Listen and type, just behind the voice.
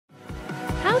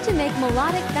to make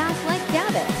melodic bass like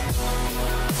Dabin?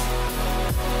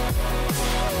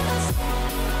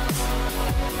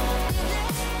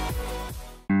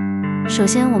 首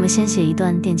先，我们先写一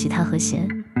段电吉他和弦。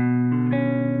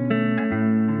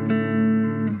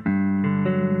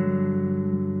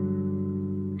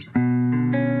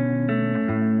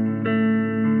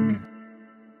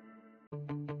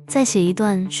再写一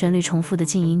段旋律重复的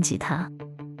静音吉他。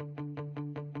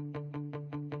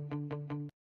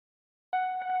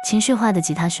情绪化的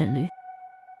吉他旋律。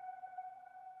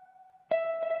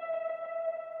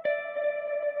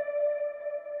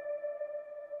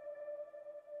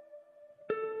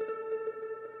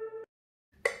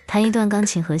弹一段钢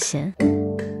琴和弦，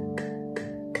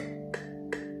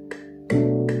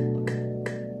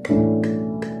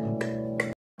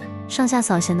上下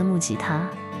扫弦的木吉他，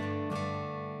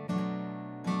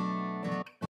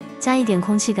加一点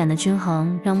空气感的均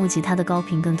衡，让木吉他的高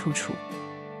频更突出。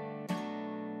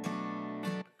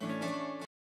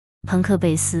朋克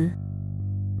贝斯，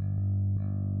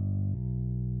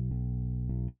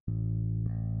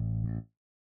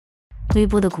微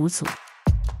波的鼓组。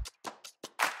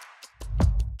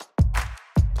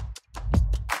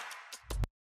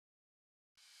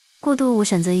过渡我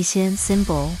选择一些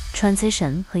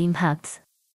symbol、transition 和 impacts，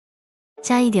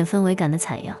 加一点氛围感的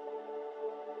采样。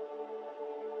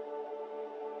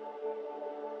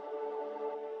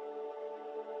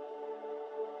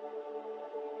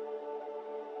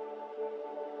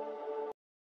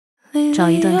找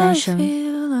一段单声。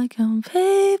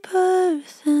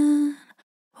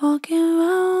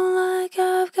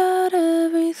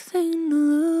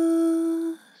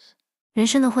人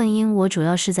声的混音我主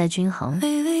要是在均衡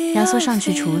压缩上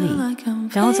去处理，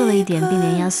然后做了一点并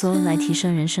联压缩来提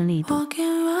升人声力度。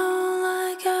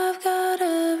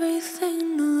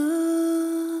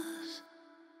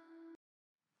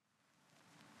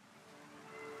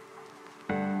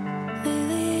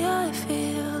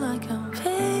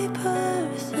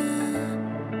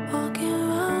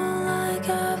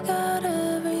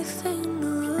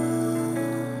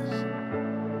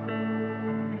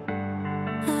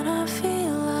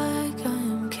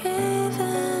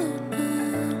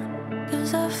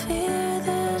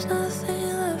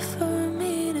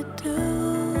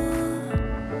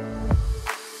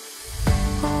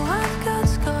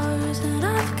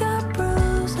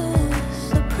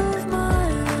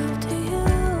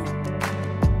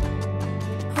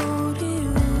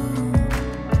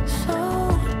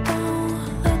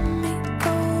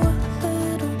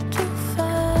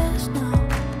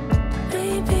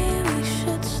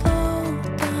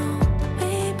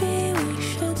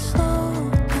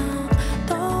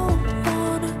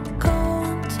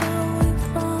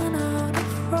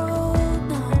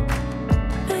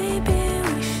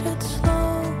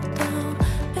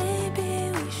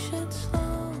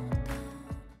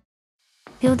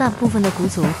build up 部分的鼓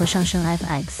组和上升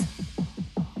FX。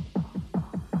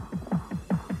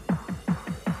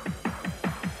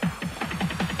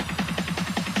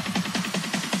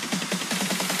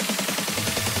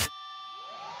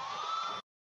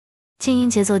静音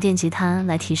节奏电吉他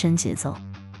来提升节奏。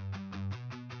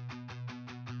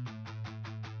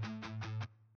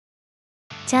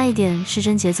加一点失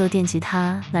真节奏电吉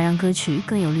他来让歌曲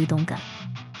更有律动感。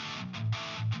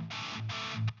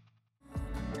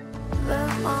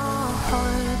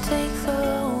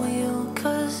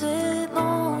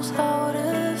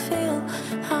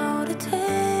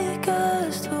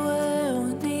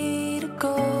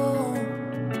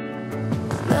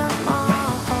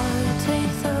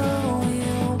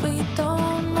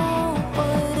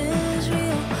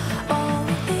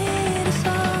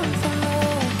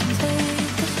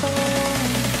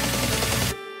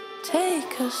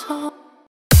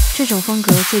这种风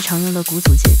格最常用的鼓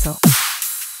组节奏，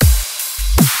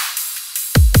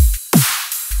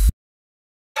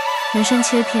人声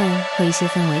切片和一些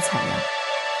氛围采样。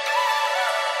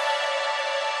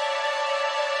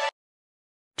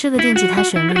这个电吉他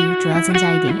旋律主要增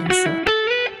加一点颜色，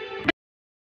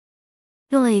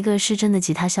用了一个失真的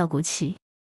吉他效果器。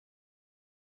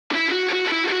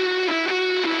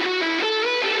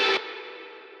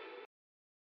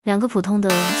两个普通的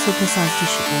supersize 计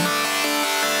时波。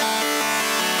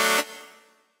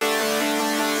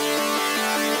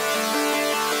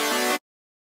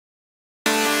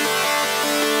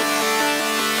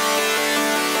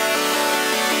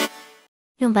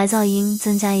用白噪音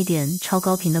增加一点超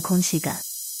高频的空气感。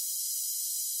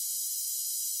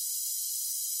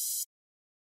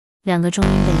两个中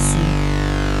音贝斯。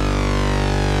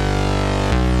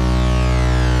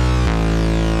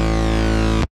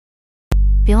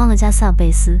别忘了加萨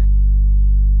贝斯。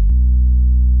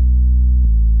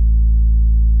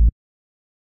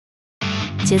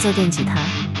节奏电吉他。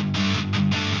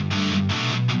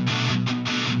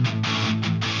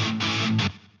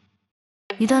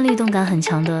一段律动感很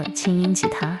强的轻音吉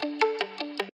他，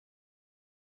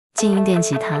静音电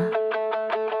吉他。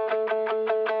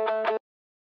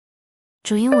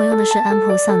主音我用的是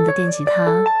Ample Sound 的电吉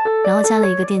他，然后加了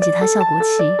一个电吉他效果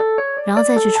器，然后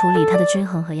再去处理它的均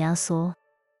衡和压缩。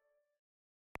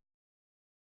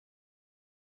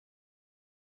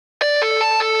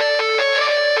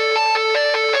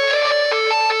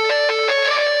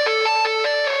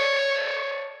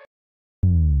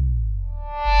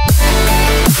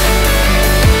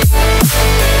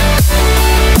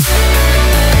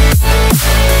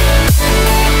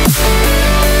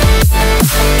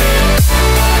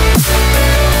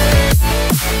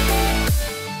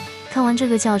看完这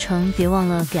个教程，别忘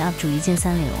了给 UP 主一键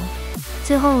3连哦。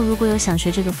最后，如果有想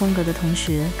学这个风格的同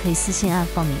学，可以私信 UP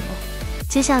报名哦。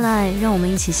接下来，让我们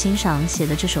一起欣赏写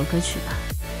的这首歌曲吧。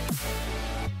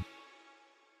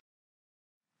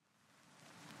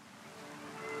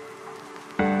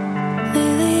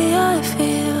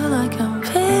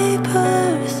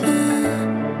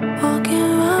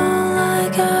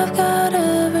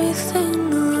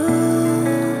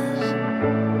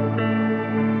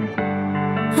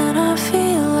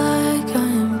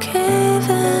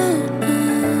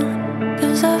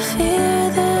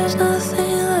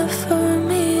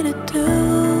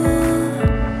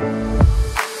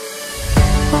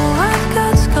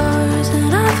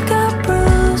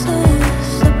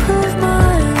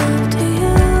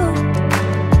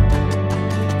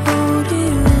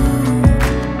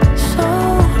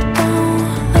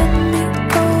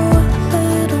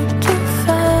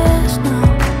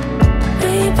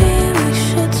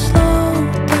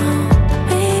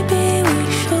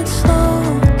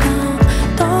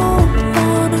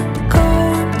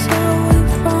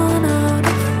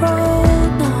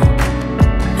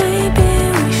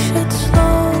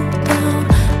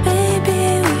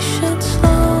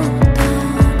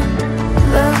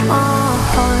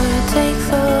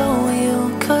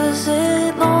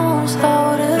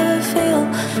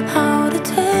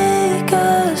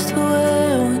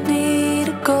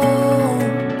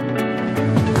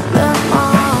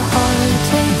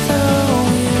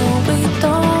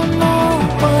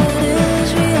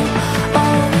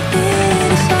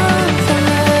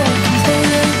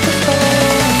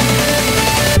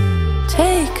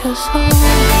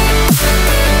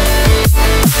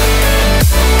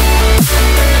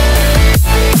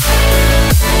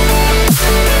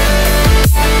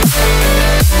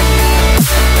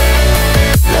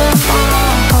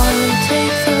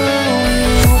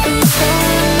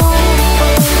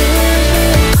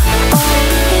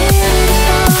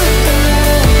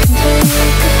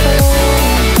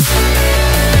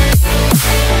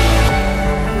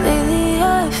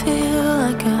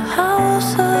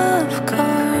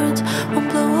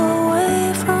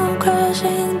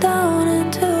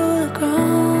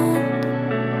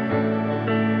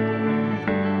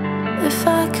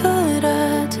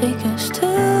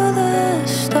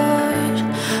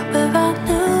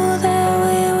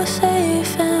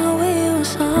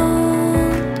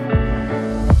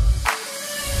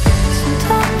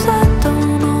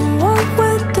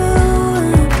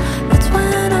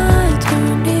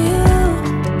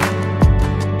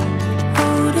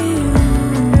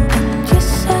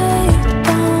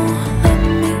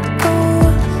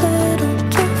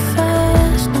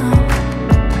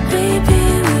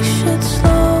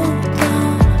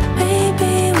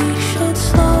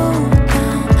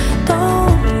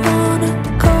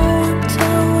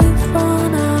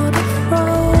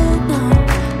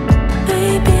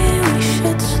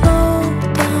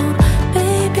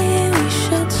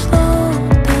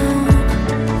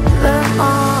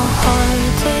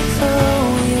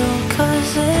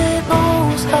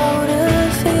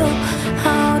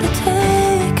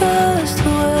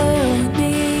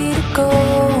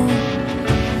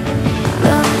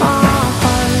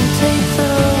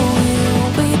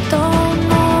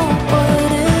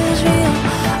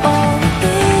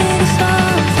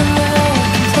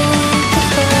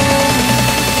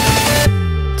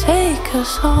Take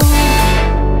us home.